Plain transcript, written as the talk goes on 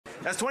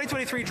As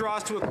 2023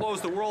 draws to a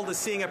close, the world is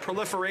seeing a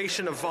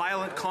proliferation of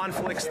violent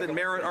conflicts that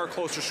merit our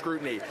closer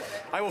scrutiny.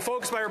 I will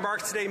focus my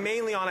remarks today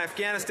mainly on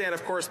Afghanistan,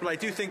 of course, but I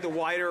do think the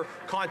wider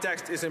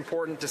context is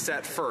important to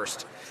set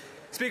first.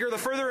 Speaker, the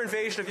further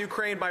invasion of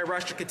Ukraine by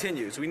Russia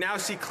continues. We now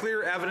see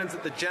clear evidence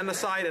that the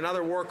genocide and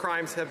other war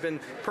crimes have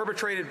been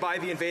perpetrated by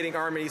the invading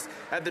armies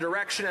at the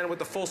direction and with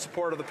the full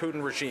support of the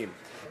Putin regime.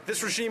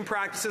 This regime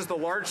practices the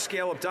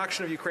large-scale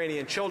abduction of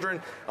Ukrainian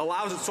children,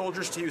 allows its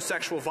soldiers to use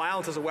sexual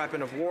violence as a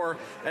weapon of war,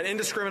 and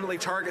indiscriminately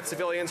targets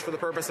civilians for the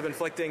purpose of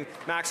inflicting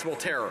maximal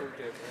terror.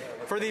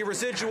 For the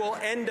residual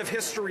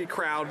end-of-history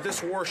crowd,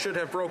 this war should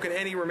have broken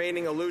any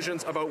remaining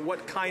illusions about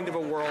what kind of a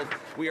world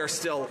we are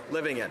still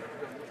living in.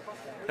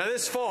 Now,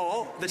 this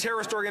fall, the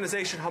terrorist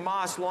organization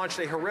Hamas launched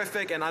a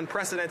horrific and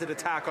unprecedented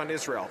attack on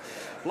Israel.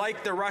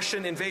 Like the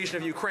Russian invasion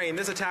of Ukraine,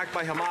 this attack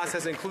by Hamas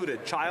has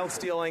included child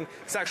stealing,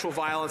 sexual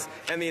violence,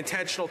 and the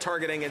intentional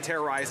targeting and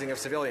terrorizing of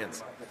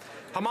civilians.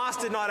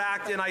 Hamas did not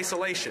act in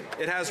isolation.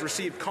 It has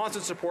received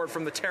constant support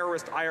from the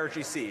terrorist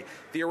IRGC,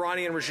 the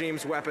Iranian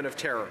regime's weapon of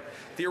terror.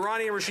 The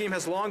Iranian regime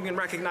has long been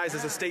recognized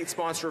as a state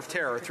sponsor of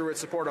terror through its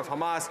support of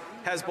Hamas,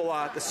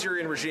 Hezbollah, the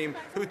Syrian regime,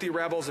 Houthi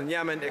rebels in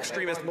Yemen,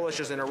 extremist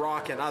militias in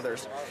Iraq, and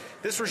others.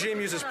 This regime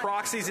uses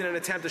proxies in an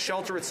attempt to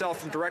shelter itself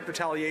from direct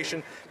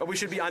retaliation, but we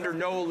should be under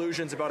no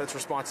illusions about its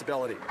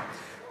responsibility.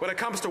 When it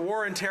comes to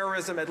war and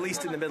terrorism, at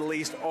least in the Middle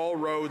East, all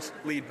roads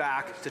lead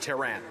back to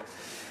Tehran.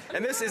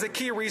 And this is a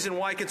key reason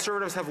why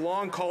Conservatives have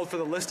long called for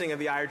the listing of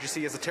the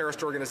IRGC as a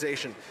terrorist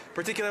organization,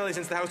 particularly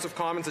since the House of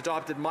Commons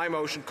adopted my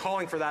motion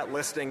calling for that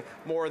listing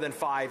more than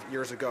 5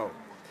 years ago.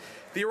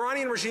 The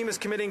Iranian regime is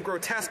committing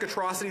grotesque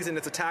atrocities in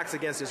its attacks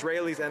against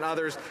Israelis and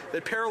others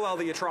that parallel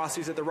the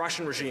atrocities that the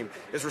Russian regime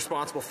is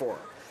responsible for.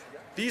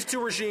 These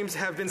two regimes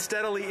have been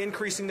steadily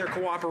increasing their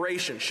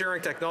cooperation,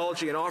 sharing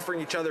technology, and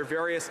offering each other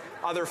various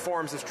other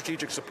forms of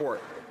strategic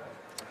support.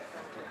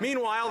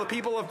 Meanwhile, the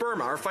people of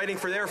Burma are fighting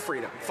for their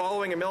freedom.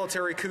 Following a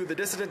military coup, the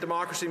dissident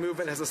democracy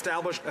movement has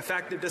established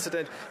effective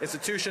dissident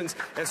institutions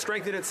and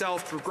strengthened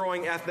itself through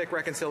growing ethnic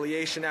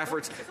reconciliation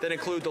efforts that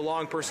include the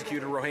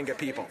long-persecuted Rohingya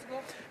people.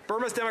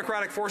 Burma's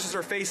democratic forces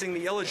are facing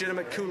the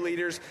illegitimate coup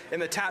leaders in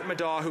the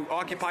Tatmadaw who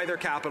occupy their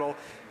capital,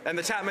 and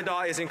the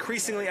Tatmadaw is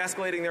increasingly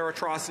escalating their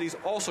atrocities,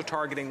 also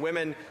targeting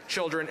women,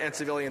 children, and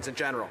civilians in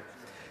general.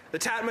 The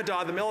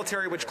Tatmadaw, the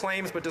military which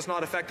claims but does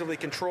not effectively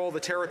control the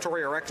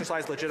territory or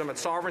exercise legitimate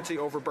sovereignty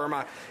over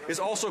Burma, is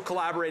also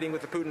collaborating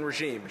with the Putin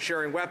regime,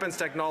 sharing weapons,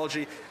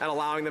 technology, and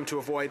allowing them to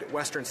avoid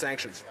Western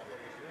sanctions.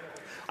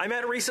 I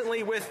met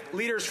recently with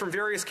leaders from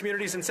various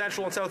communities in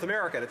Central and South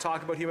America to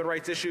talk about human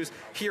rights issues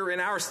here in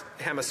our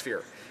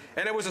hemisphere.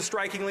 And it was a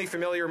strikingly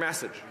familiar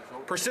message.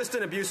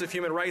 Persistent abuse of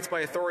human rights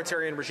by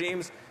authoritarian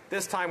regimes,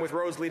 this time with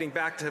roads leading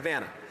back to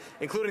Havana,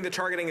 including the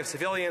targeting of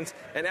civilians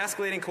and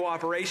escalating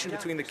cooperation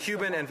between the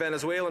Cuban and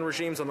Venezuelan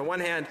regimes on the one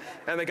hand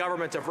and the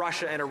government of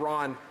Russia and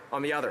Iran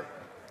on the other.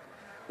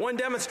 One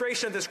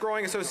demonstration of this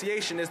growing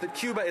association is that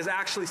Cuba is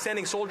actually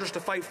sending soldiers to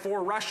fight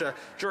for Russia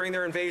during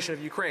their invasion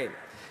of Ukraine.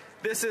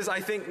 This is, I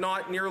think,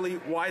 not nearly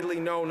widely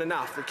known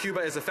enough, that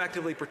Cuba is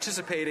effectively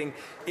participating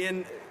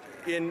in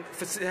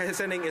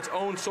sending its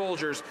own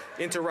soldiers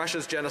into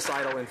Russia's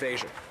genocidal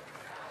invasion.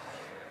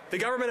 The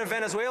government of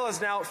Venezuela is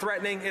now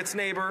threatening its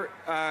neighbor,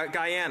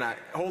 Guyana,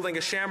 holding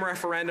a sham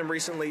referendum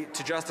recently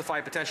to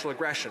justify potential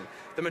aggression.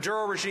 The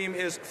Maduro regime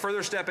is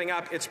further stepping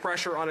up its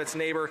pressure on its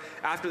neighbor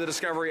after the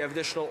discovery of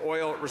additional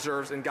oil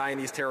reserves in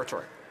Guyanese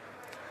territory.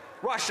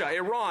 Russia,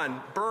 Iran,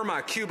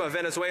 Burma, Cuba,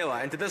 Venezuela,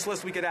 and to this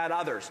list we could add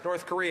others,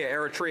 North Korea,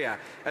 Eritrea,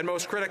 and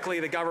most critically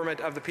the government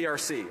of the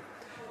PRC.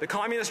 The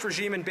communist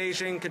regime in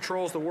Beijing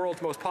controls the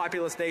world's most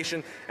populous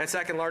nation and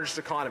second largest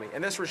economy,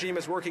 and this regime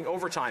is working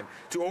overtime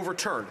to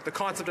overturn the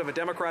concept of a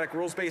democratic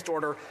rules-based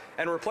order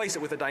and replace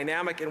it with a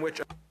dynamic in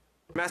which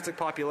domestic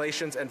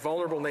populations and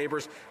vulnerable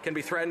neighbors can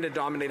be threatened and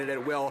dominated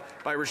at will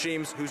by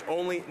regimes whose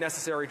only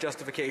necessary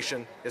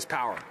justification is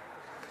power.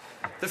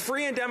 The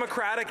free and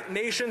democratic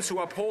nations who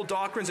uphold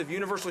doctrines of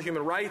universal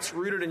human rights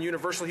rooted in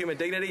universal human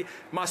dignity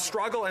must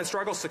struggle and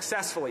struggle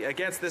successfully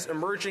against this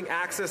emerging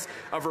axis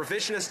of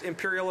revisionist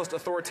imperialist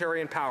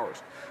authoritarian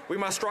powers. We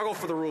must struggle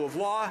for the rule of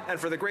law and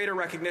for the greater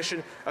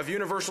recognition of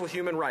universal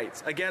human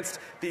rights against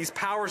these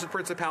powers and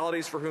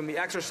principalities for whom the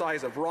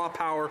exercise of raw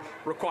power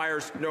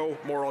requires no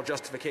moral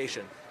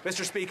justification.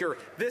 Mr. Speaker,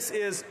 this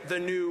is the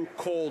new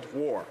Cold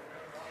War.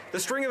 The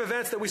string of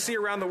events that we see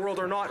around the world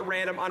are not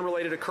random,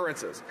 unrelated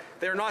occurrences.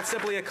 They are not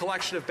simply a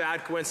collection of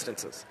bad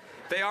coincidences.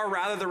 They are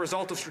rather the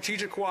result of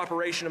strategic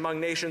cooperation among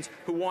nations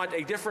who want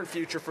a different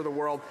future for the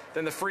world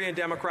than the free and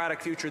democratic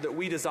future that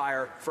we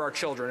desire for our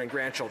children and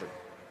grandchildren.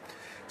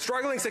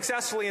 Struggling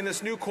successfully in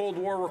this new Cold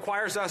War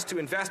requires us to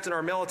invest in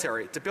our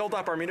military, to build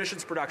up our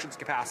munitions production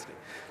capacity,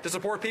 to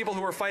support people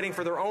who are fighting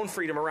for their own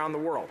freedom around the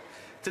world,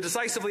 to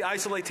decisively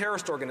isolate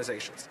terrorist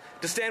organizations,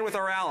 to stand with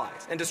our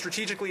allies, and to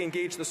strategically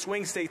engage the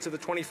swing states of the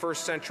 21st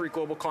century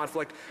global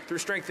conflict through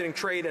strengthening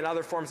trade and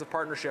other forms of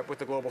partnership with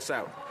the Global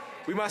South.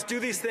 We must do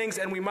these things,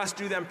 and we must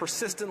do them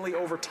persistently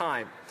over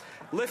time.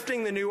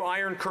 Lifting the new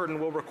Iron Curtain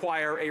will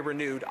require a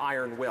renewed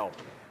iron will.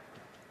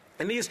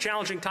 In these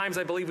challenging times,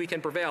 I believe we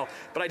can prevail,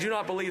 but I do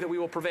not believe that we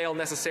will prevail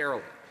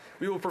necessarily.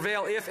 We will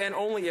prevail if and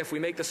only if we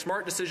make the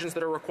smart decisions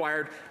that are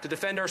required to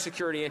defend our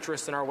security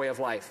interests and our way of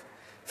life.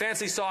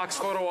 Fancy socks,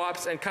 photo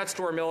ops, and cuts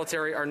to our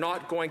military are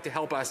not going to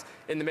help us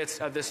in the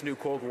midst of this new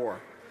Cold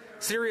War.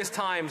 Serious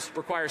times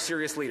require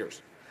serious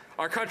leaders.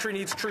 Our country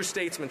needs true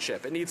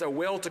statesmanship. It needs a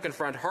will to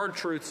confront hard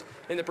truths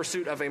in the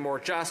pursuit of a more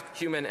just,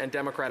 human, and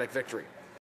democratic victory.